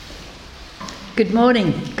Good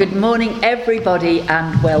morning everybody,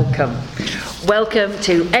 and welcome. Welcome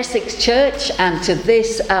to Essex Church and to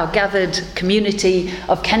this, our gathered community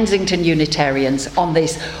of Kensington Unitarians on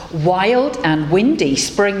this wild and windy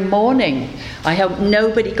spring morning. I hope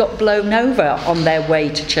nobody got blown over on their way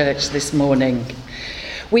to church this morning.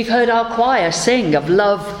 We've heard our choir sing of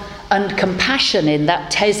love and compassion in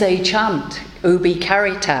that Taizé chant, Ubi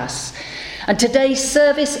Caritas. And today's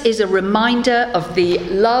service is a reminder of the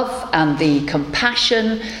love and the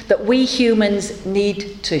compassion that we humans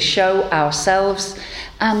need to show ourselves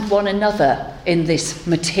and one another in this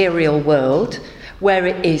material world where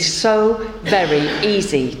it is so very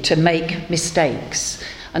easy to make mistakes.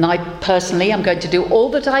 And I personally am going to do all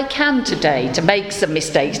that I can today to make some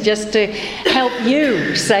mistakes, just to help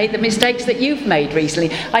you say the mistakes that you've made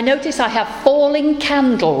recently. I notice I have falling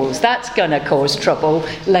candles. That's going to cause trouble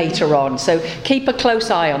later on. So keep a close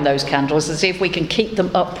eye on those candles and see if we can keep them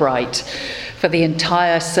upright for the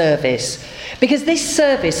entire service. Because this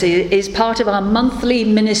service is part of our monthly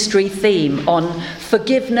ministry theme on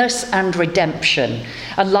forgiveness and redemption.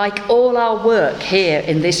 And like all our work here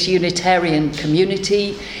in this Unitarian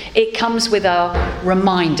community, it comes with our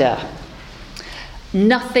reminder.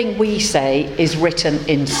 Nothing we say is written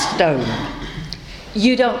in stone.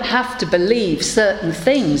 You don't have to believe certain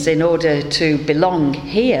things in order to belong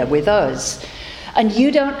here with us. And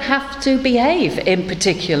you don't have to behave in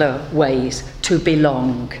particular ways to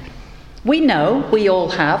belong. We know we all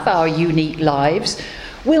have our unique lives.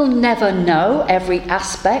 We'll never know every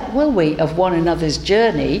aspect, will we, of one another's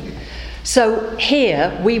journey. So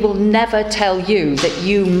here we will never tell you that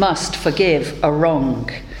you must forgive a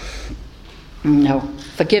wrong. No,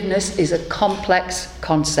 forgiveness is a complex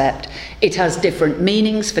concept. It has different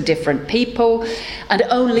meanings for different people, and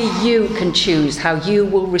only you can choose how you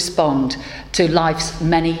will respond to life's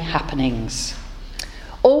many happenings.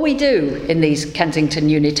 All we do in these Kensington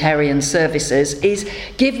Unitarian services is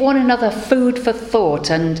give one another food for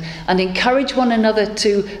thought and encourage one another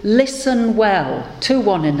to listen well to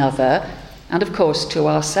one another and, of course, to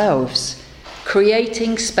ourselves,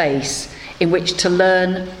 creating space in which to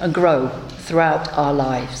learn and grow throughout our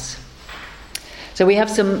lives. So we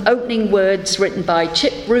have some opening words written by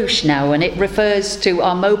Chip Roosh now, and it refers to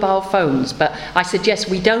our mobile phones, but I suggest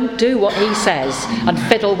we don't do what he says and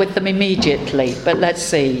fiddle with them immediately. But let's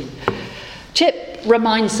see. Chip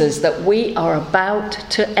reminds us that we are about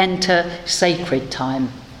to enter sacred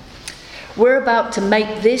time. We're about to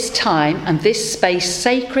make this time and this space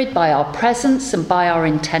sacred by our presence and by our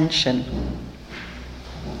intention.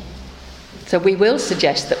 So we will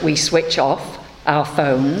suggest that we switch off our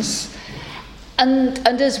phones. And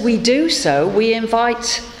as we do so, we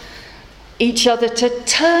invite each other to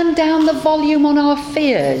turn down the volume on our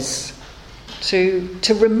fears, to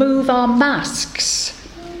remove our masks,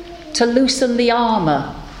 to loosen the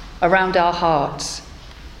armour around our hearts.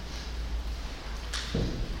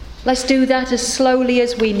 Let's do that as slowly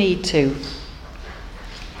as we need to.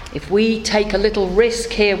 If we take a little risk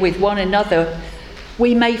here with one another,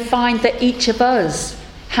 we may find that each of us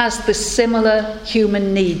has the similar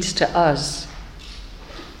human needs to us.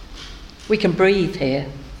 We can breathe here.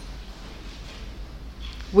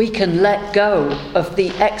 We can let go of the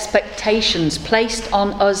expectations placed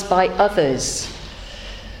on us by others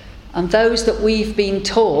and those that we've been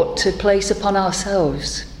taught to place upon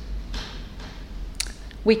ourselves.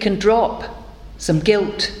 We can drop some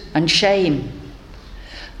guilt and shame,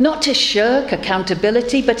 not to shirk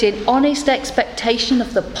accountability, but in honest expectation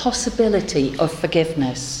of the possibility of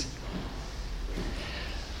forgiveness.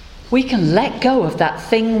 We can let go of that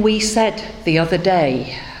thing we said the other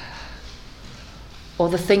day, or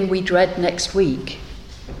the thing we dread next week.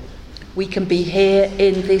 We can be here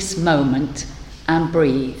in this moment and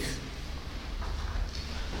breathe.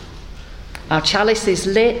 Our chalice is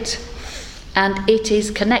lit, and it is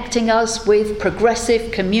connecting us with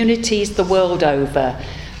progressive communities the world over.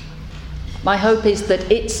 My hope is that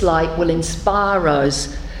its light will inspire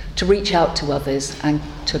us to reach out to others and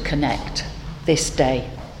to connect this day.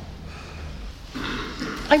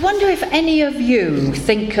 I wonder if any of you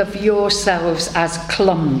think of yourselves as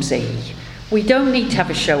clumsy. We don't need to have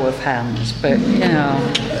a show of hands, but, you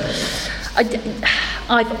know,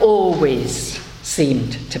 I've always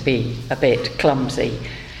seemed to be a bit clumsy.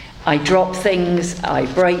 I drop things, I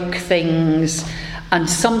break things, and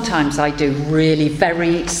sometimes I do really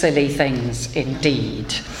very silly things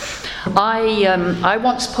indeed. I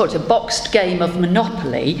once put a boxed game of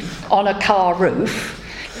Monopoly on a car roof,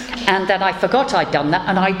 And then I forgot I'd done that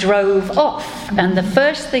and I drove off. And the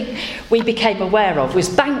first thing we became aware of was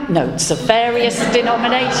banknotes of various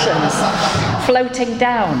denominations floating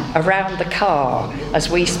down around the car as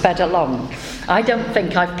we sped along. I don't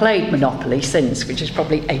think I've played Monopoly since, which is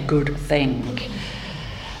probably a good thing.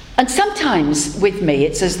 And sometimes with me,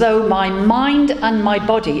 it's as though my mind and my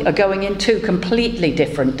body are going in two completely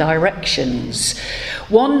different directions.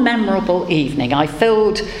 One memorable evening, I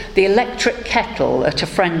filled the electric kettle at a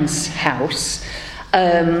friend's house,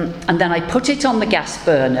 and then I put it on the gas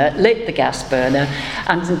burner, lit the gas burner,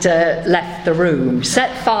 and left the room,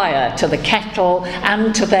 set fire to the kettle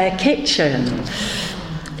and to their kitchen.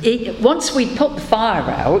 Once we'd put the fire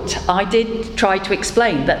out, I did try to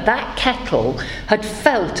explain that kettle had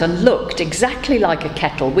felt and looked exactly like a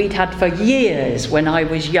kettle we'd had for years when I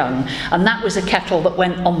was young, and that was a kettle that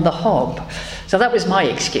went on the hob. So that was my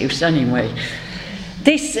excuse anyway.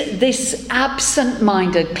 This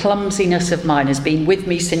absent-minded clumsiness of mine has been with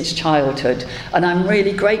me since childhood, and I'm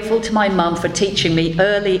really grateful to my mum for teaching me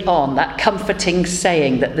early on that comforting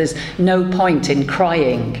saying that there's no point in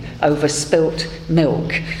crying over spilt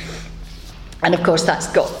milk. And of course that's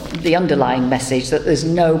got the underlying message that there's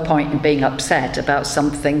no point in being upset about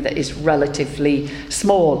something that is relatively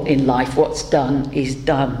small in life. What's done is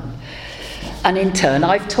done. And in turn,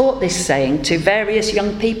 I've taught this saying to various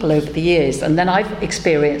young people over the years, and then I've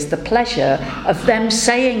experienced the pleasure of them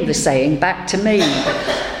saying the saying back to me.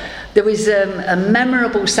 There was a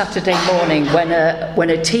memorable Saturday morning when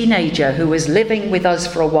a teenager who was living with us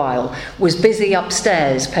for a while was busy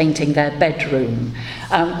upstairs painting their bedroom.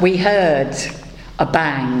 We heard a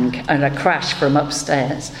bang and a crash from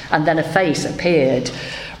upstairs, and then a face appeared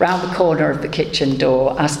round the corner of the kitchen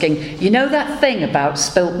door asking, "You know that thing about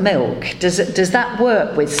spilt milk? Does that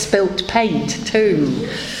work with spilt paint too?"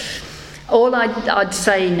 All I'd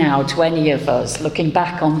say now to any of us looking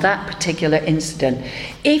back on that particular incident,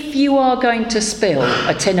 if you are going to spill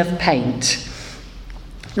a tin of paint,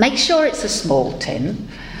 make sure it's a small tin,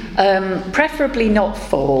 preferably not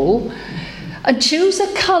full, and choose a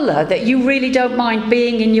colour that you really don't mind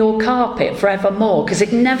being in your carpet forevermore, because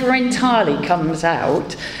it never entirely comes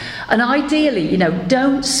out. And ideally,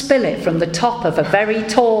 don't spill it from the top of a very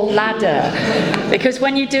tall ladder, because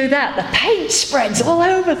when you do that, the paint spreads all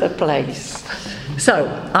over the place. So,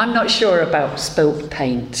 I'm not sure about spilt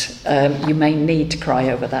paint. You may need to cry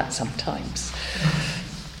over that sometimes.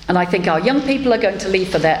 And I think our young people are going to leave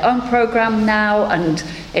for their own programme now, and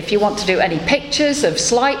if you want to do any pictures of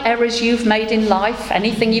slight errors you've made in life,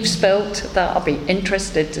 anything you've spilt, I'll be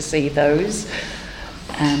interested to see those.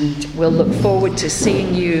 And we'll look forward to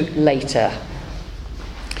seeing you later.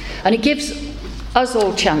 And it gives us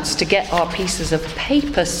all a chance to get our pieces of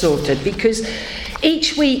paper sorted, because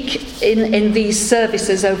each week in these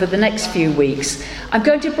services over the next few weeks, I'm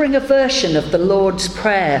going to bring a version of the Lord's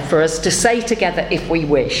Prayer for us to say together if we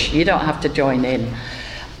wish. You don't have to join in.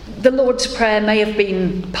 The Lord's Prayer may have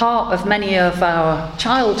been part of many of our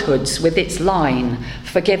childhoods with its line,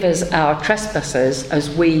 "Forgive us our trespasses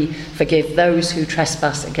as we forgive those who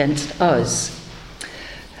trespass against us."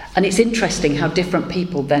 And it's interesting how different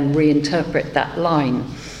people then reinterpret that line.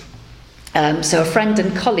 So a friend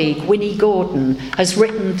and colleague, Winnie Gordon, has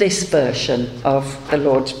written this version of the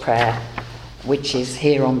Lord's Prayer, which is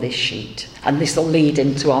here on this sheet. And this will lead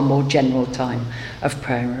into our more general time of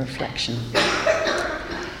prayer and reflection.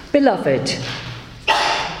 Beloved,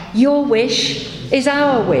 your wish is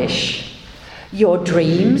our wish. Your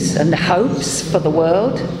dreams and hopes for the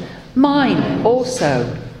world, mine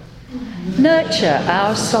also. Nurture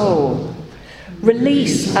our soul.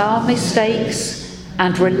 Release our mistakes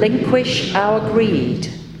and relinquish our greed.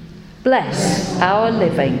 Bless our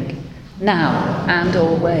living, now and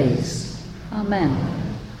always. Amen.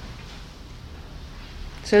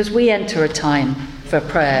 So as we enter a time for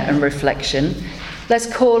prayer and reflection, let's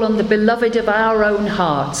call on the beloved of our own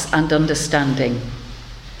hearts and understanding.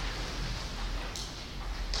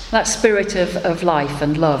 That spirit of life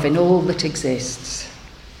and love in all that exists.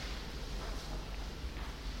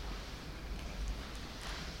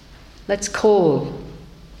 Let's call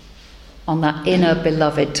on that inner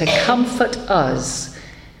beloved to comfort us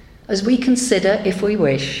as we consider, if we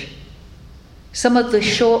wish, some of the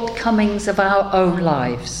shortcomings of our own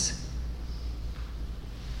lives,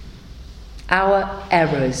 our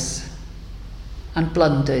errors and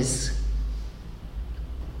blunders,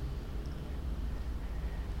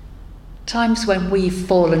 times when we've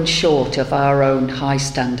fallen short of our own high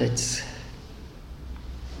standards.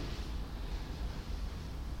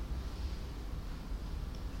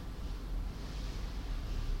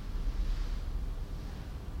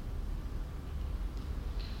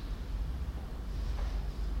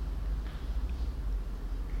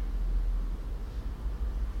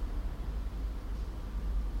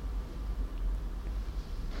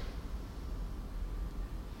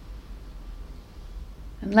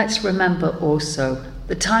 And let's remember also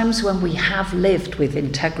the times when we have lived with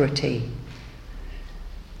integrity,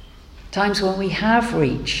 times when we have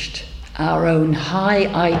reached our own high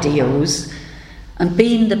ideals and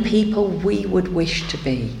been the people we would wish to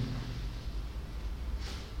be.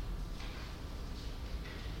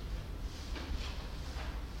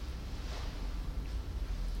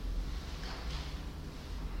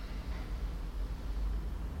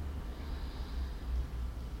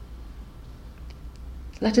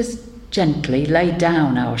 Let us gently lay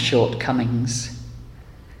down our shortcomings.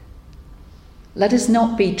 Let us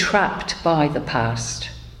not be trapped by the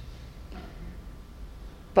past,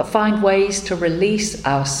 but find ways to release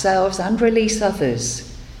ourselves and release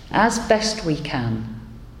others as best we can,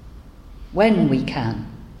 when we can,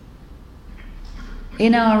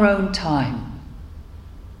 in our own time,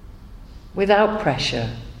 without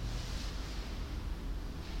pressure,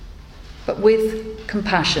 but with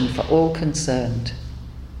compassion for all concerned.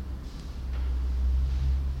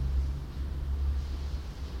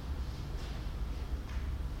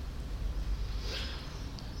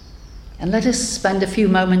 And let us spend a few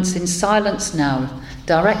moments in silence now,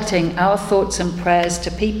 directing our thoughts and prayers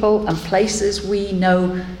to people and places we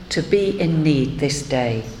know to be in need this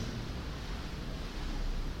day.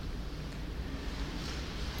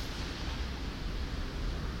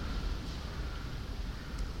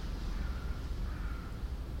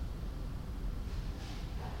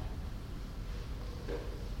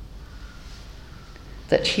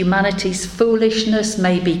 That humanity's foolishness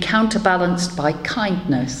may be counterbalanced by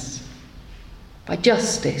kindness, by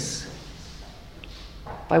justice,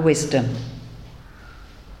 by wisdom,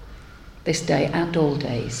 this day and all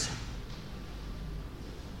days.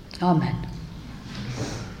 Amen.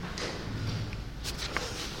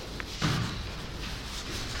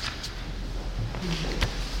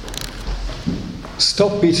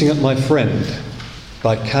 Stop Beating Up My Friend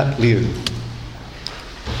by Kat Liu.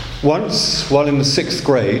 Once, while in the 6th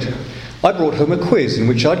grade, I brought home a quiz in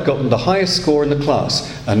which I'd gotten the highest score in the class,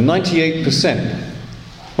 a 98%.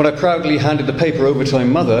 When I proudly handed the paper over to my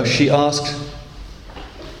mother, she asked,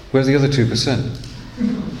 "Where's the other 2%?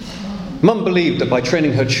 Mum believed that by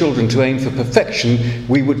training her children to aim for perfection,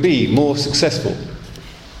 we would be more successful.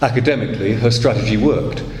 Academically, her strategy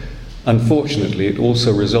worked. Unfortunately, it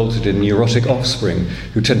also resulted in neurotic offspring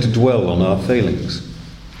who tend to dwell on our failings.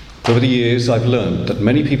 Over the years, I've learned that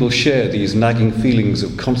many people share these nagging feelings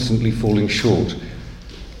of constantly falling short.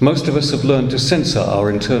 Most of us have learned to censor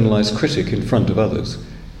our internalized critic in front of others.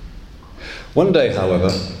 One day,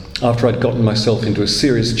 however, after I'd gotten myself into a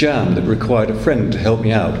serious jam that required a friend to help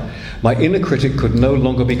me out, my inner critic could no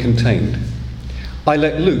longer be contained. I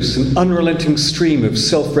let loose an unrelenting stream of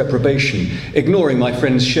self-reprobation, ignoring my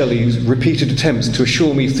friend Shelley's repeated attempts to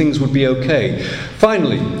assure me things would be okay.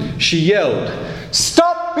 Finally, she yelled,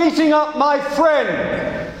 "Stop beating up my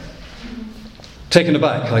friend!" Taken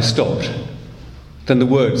aback, I stopped. Then the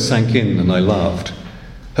words sank in and I laughed.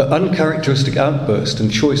 Her uncharacteristic outburst and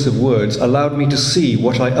choice of words allowed me to see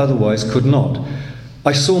what I otherwise could not.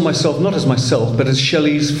 I saw myself not as myself, but as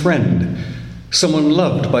Shelley's friend, someone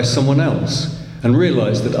loved by someone else, and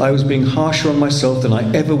realised that I was being harsher on myself than I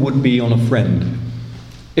ever would be on a friend.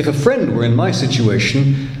 If a friend were in my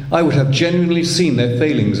situation, I would have genuinely seen their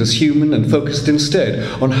failings as human and focused instead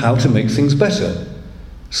on how to make things better.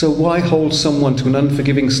 So why hold someone to an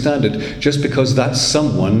unforgiving standard just because that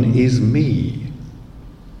someone is me?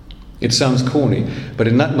 It sounds corny, but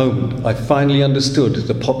in that moment I finally understood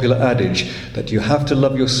the popular adage that you have to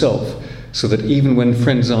love yourself so that even when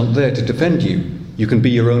friends aren't there to defend you, you can be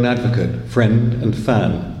your own advocate, friend and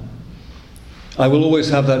fan. I will always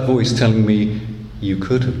have that voice telling me, "You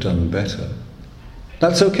could have done better."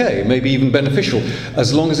 That's okay, maybe even beneficial,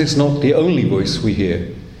 as long as it's not the only voice we hear.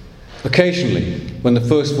 Occasionally, when the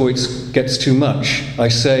first voice gets too much, I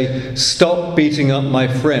say, "Stop beating up my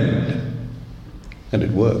friend." And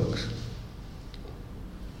it works.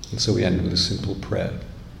 And so we end with a simple prayer.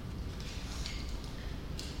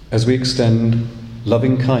 As we extend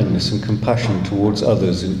loving kindness and compassion towards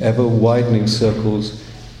others in ever-widening circles,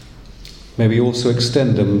 may we also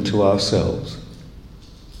extend them to ourselves.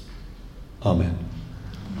 Amen.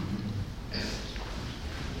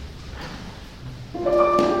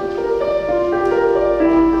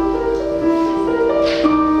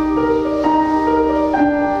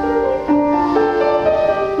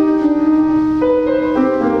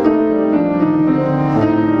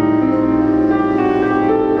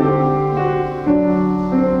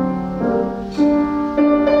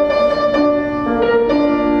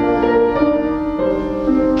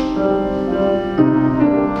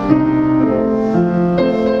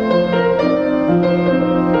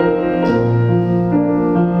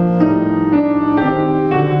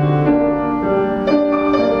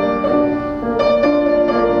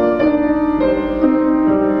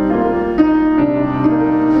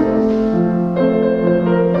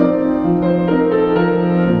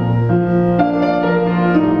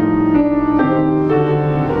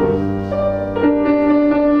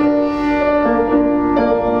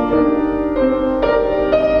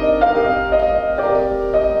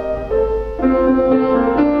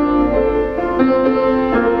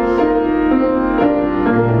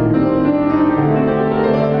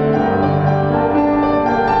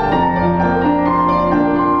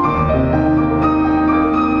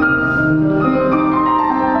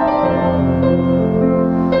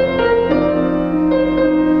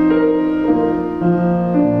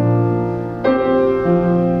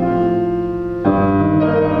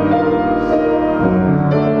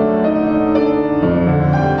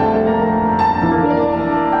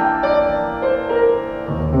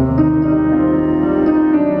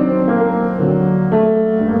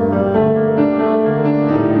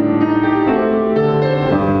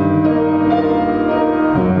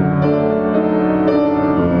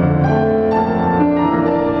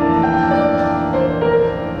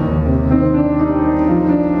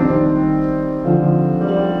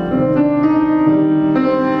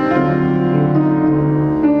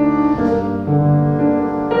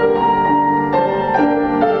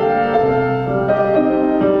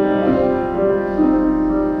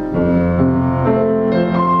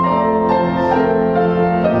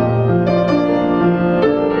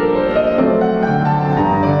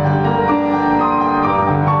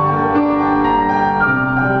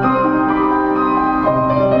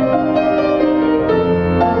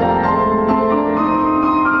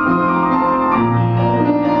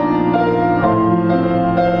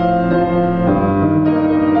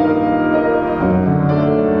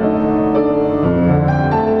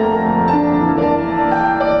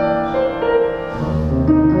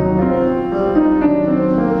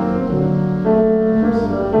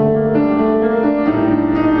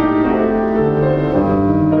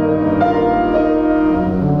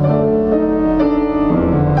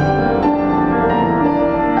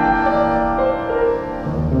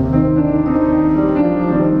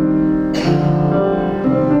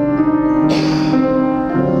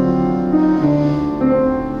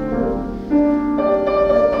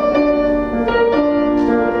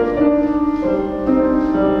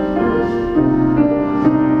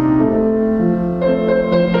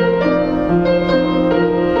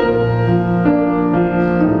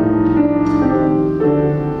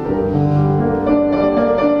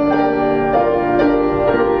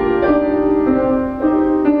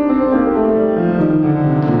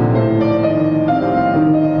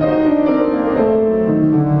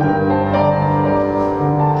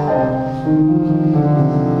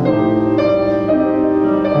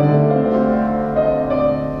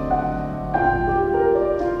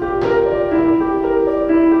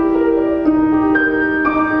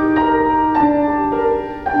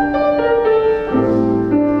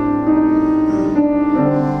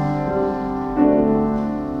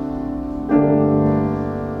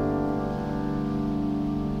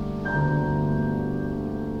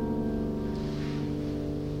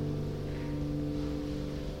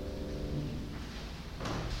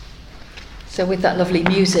 So with that lovely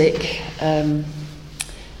music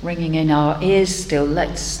ringing in our ears still,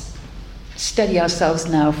 let's steady ourselves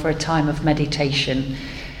now for a time of meditation.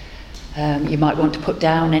 You might want to put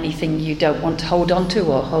down anything you don't want to hold on to,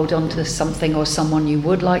 or hold on to something or someone you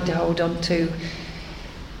would like to hold on to.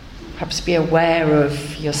 Perhaps be aware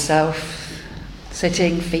of yourself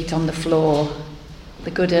sitting, feet on the floor,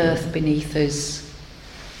 the good earth beneath us,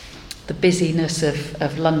 the busyness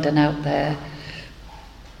of London out there,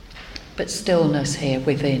 but stillness here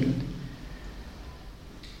within.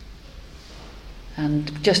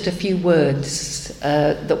 And just a few words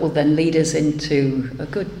that will then lead us into a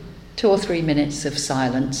good 2 or 3 minutes of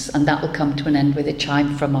silence, and that will come to an end with a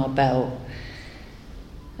chime from our bell.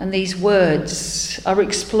 And these words are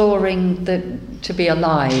exploring that to be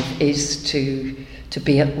alive is to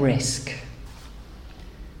be at risk.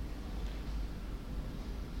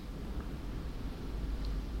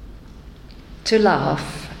 To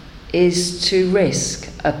laugh is to risk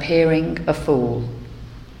appearing a fool.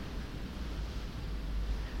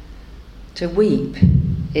 To weep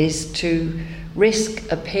is to risk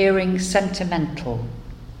appearing sentimental.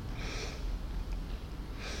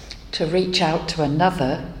 To reach out to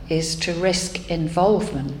another is to risk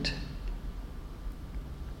involvement.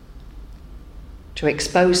 To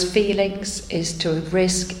expose feelings is to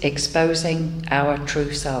risk exposing our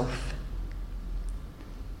true self.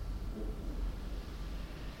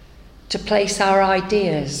 To place our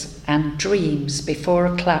ideas and dreams before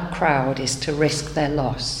a crowd is to risk their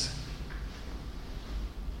loss.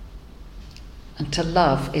 And to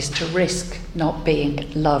love is to risk not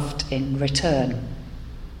being loved in return.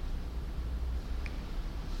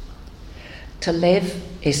 To live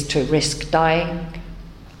is to risk dying,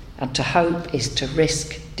 and to hope is to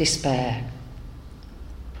risk despair.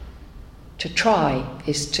 To try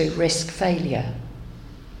is to risk failure.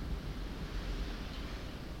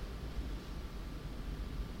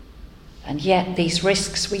 And yet these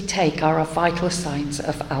risks we take are vital signs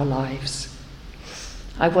of our lives.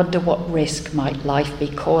 I wonder what risk might life be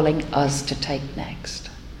calling us to take next.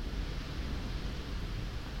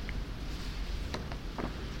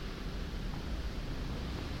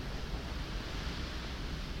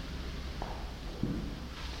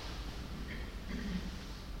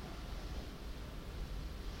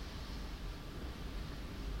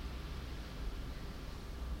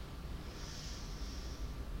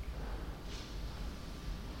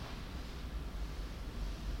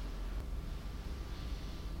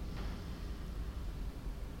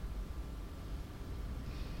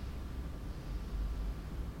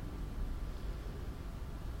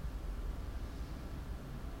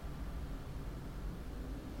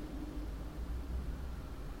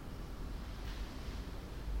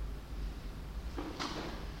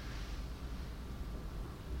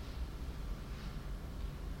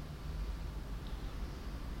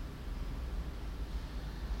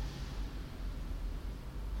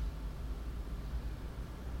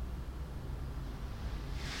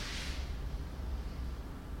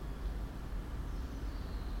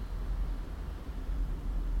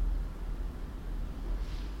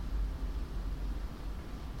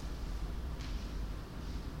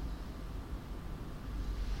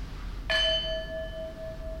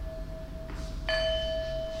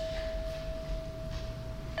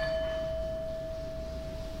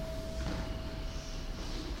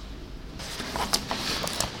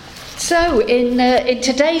 So, in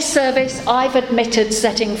today's service, I've admitted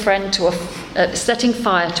setting fire to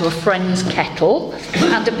a friend's kettle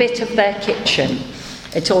and a bit of their kitchen.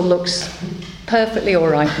 It all looks perfectly all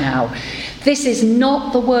right now. This is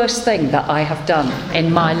not the worst thing that I have done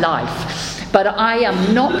in my life, but I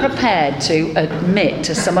am not prepared to admit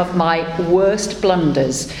to some of my worst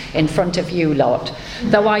blunders in front of you lot,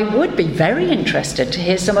 though I would be very interested to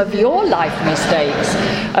hear some of your life mistakes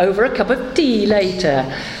over a cup of tea later.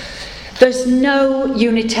 There's no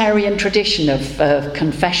Unitarian tradition of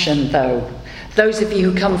confession, though. Those of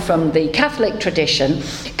you who come from the Catholic tradition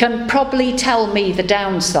can probably tell me the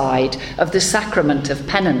downside of the sacrament of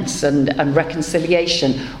penance and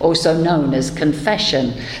reconciliation, also known as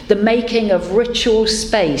confession, the making of ritual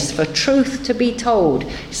space for truth to be told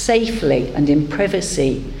safely and in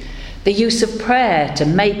privacy, the use of prayer to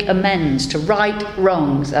make amends, to right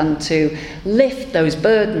wrongs, and to lift those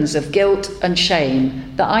burdens of guilt and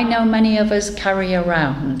shame that I know many of us carry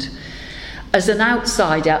around. As an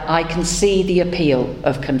outsider, I can see the appeal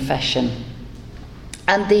of confession.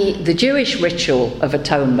 And the Jewish ritual of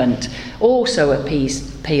atonement also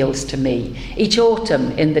appeals to me. Each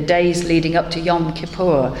autumn, in the days leading up to Yom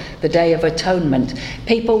Kippur, the Day of Atonement,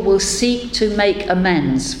 people will seek to make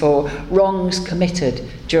amends for wrongs committed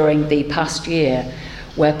during the past year.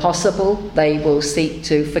 Where possible, they will seek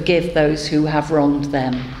to forgive those who have wronged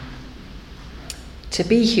them. To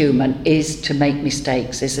be human is to make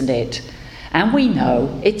mistakes, isn't it? And we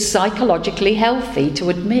know it's psychologically healthy to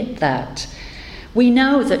admit that. We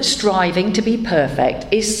know that striving to be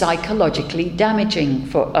perfect is psychologically damaging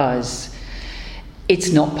for us.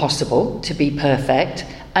 It's not possible to be perfect,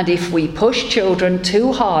 and if we push children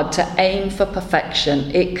too hard to aim for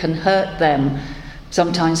perfection, it can hurt them,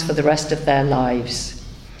 sometimes for the rest of their lives.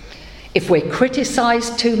 If we're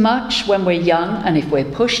criticised too much when we're young, and if we're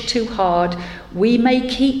pushed too hard, we may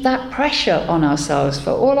keep that pressure on ourselves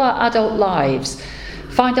for all our adult lives,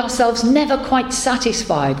 find ourselves never quite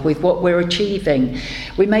satisfied with what we're achieving.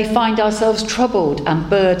 We may find ourselves troubled and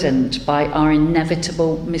burdened by our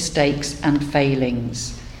inevitable mistakes and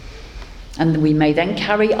failings. And we may then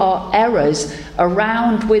carry our errors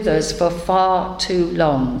around with us for far too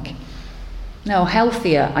long. No,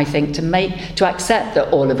 healthier, I think, to accept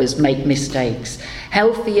that all of us make mistakes.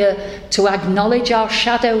 Healthier to acknowledge our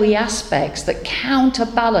shadowy aspects that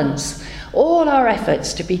counterbalance all our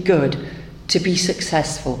efforts to be good, to be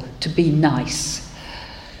successful, to be nice.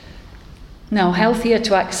 No, healthier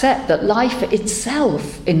to accept that life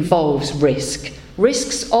itself involves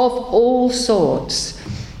risks of all sorts.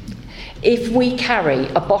 If we carry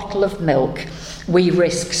a bottle of milk, we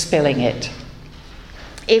risk spilling it.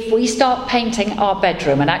 If we start painting our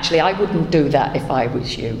bedroom, and actually I wouldn't do that if I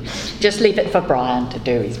was you, just leave it for Brian to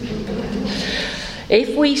do.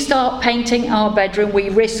 If we start painting our bedroom, we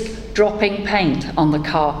risk dropping paint on the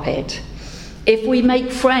carpet. If we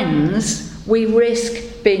make friends, we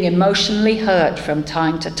risk being emotionally hurt from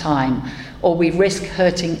time to time, or we risk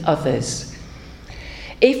hurting others.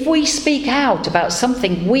 If we speak out about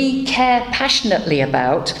something we care passionately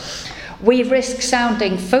about, we risk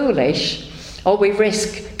sounding foolish, or we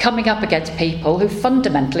risk coming up against people who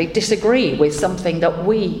fundamentally disagree with something that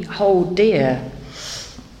we hold dear.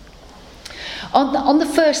 On the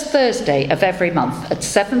first Thursday of every month at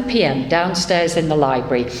 7 p.m. downstairs in the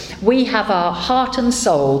library, we have our Heart and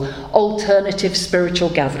Soul alternative spiritual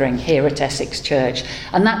gathering here at Essex Church,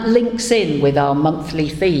 and that links in with our monthly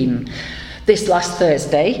theme. This last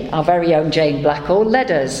Thursday, our very own Jane Blackall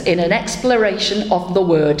led us in an exploration of the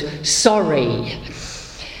word sorry.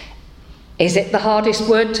 Is it the hardest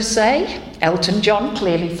word to say? Elton John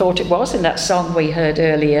clearly thought it was in that song we heard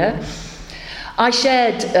earlier. I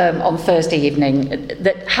shared on Thursday evening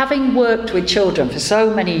that having worked with children for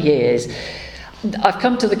so many years, I've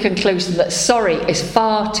come to the conclusion that sorry is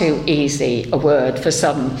far too easy a word for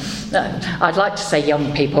some, I'd like to say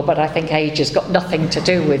young people, but I think age has got nothing to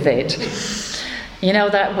do with it. You know,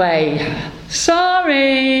 that way,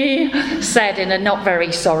 sorry, said in a not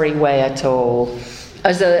very sorry way at all.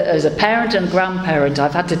 As a parent and grandparent,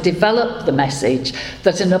 I've had to develop the message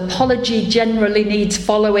that an apology generally needs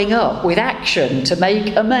following up with action to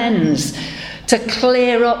make amends, to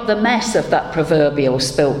clear up the mess of that proverbial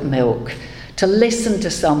spilt milk, to listen to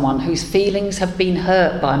someone whose feelings have been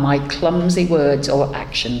hurt by my clumsy words or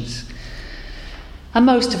actions. And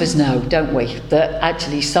most of us know, don't we, that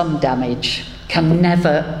actually some damage can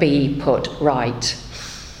never be put right.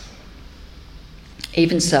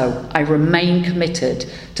 Even so, I remain committed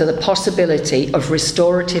to the possibility of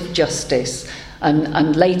restorative justice.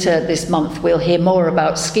 And later this month, we'll hear more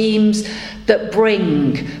about schemes that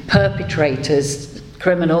bring perpetrators,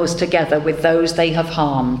 criminals, together with those they have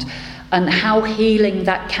harmed, and how healing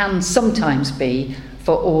that can sometimes be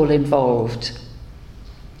for all involved.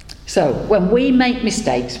 So, when we make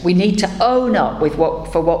mistakes, we need to own up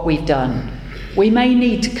for what we've done. We may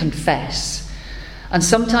need to confess. And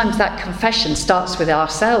sometimes that confession starts with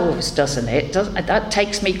ourselves, doesn't it? That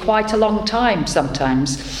takes me quite a long time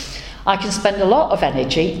sometimes. I can spend a lot of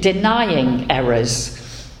energy denying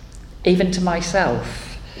errors, even to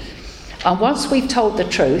myself. And once we've told the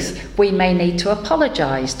truth, we may need to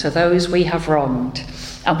apologise to those we have wronged.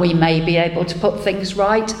 And we may be able to put things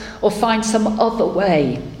right or find some other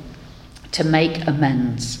way to make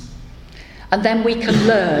amends. And then we can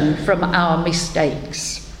learn from our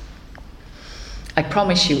mistakes. I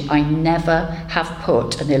promise you, I never have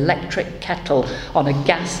put an electric kettle on a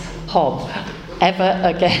gas hob ever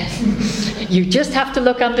again. You just have to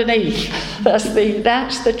look underneath. That's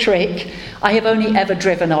the trick. I have only ever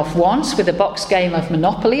driven off once with a box game of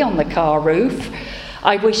Monopoly on the car roof.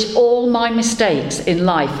 I wish all my mistakes in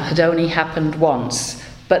life had only happened once.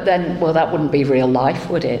 But then, well, that wouldn't be real life,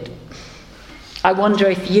 would it? I wonder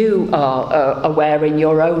if you are aware in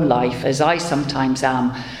your own life, as I sometimes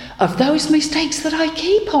am, of those mistakes that I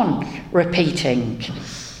keep on repeating.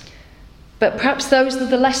 But perhaps those are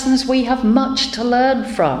the lessons we have much to learn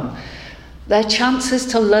from. They're chances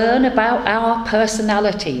to learn about our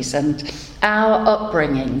personalities and our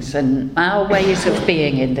upbringings and our ways of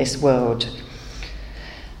being in this world.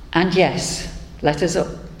 And yes, let us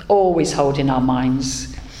always hold in our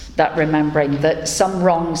minds that remembering that some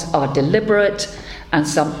wrongs are deliberate and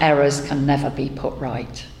some errors can never be put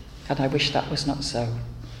right. And I wish that was not so.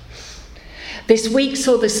 This week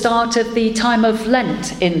saw the start of the time of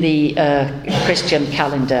Lent in the Christian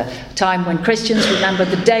calendar, a time when Christians remember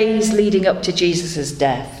the days leading up to Jesus'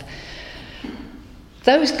 death.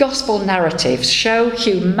 Those gospel narratives show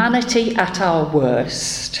humanity at our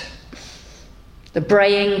worst. The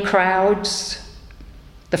braying crowds,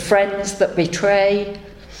 the friends that betray,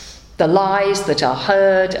 the lies that are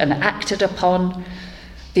heard and acted upon,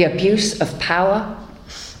 the abuse of power.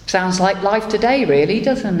 Sounds like life today, really,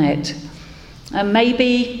 doesn't it? And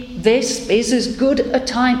maybe this is as good a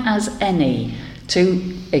time as any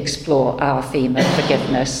to explore our theme of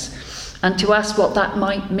forgiveness and to ask what that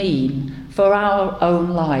might mean for our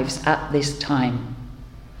own lives at this time.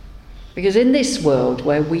 Because in this world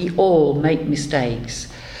where we all make mistakes,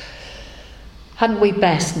 hadn't we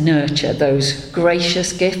best nurture those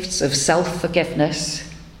gracious gifts of self-forgiveness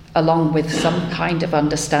along with some kind of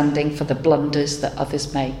understanding for the blunders that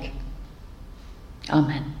others make?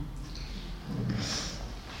 Amen.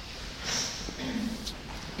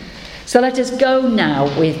 So let us go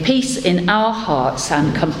now with peace in our hearts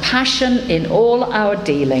and compassion in all our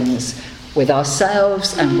dealings with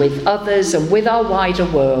ourselves and with others and with our wider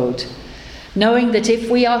world, knowing that if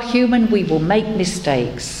we are human, we will make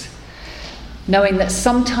mistakes, knowing that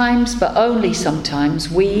sometimes, but only sometimes,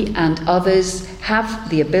 we and others have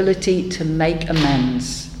the ability to make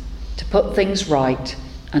amends, to put things right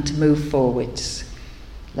and to move forwards.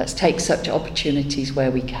 Let's take such opportunities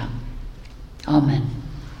where we can. Amen.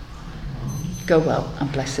 Go well and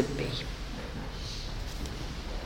blessed be.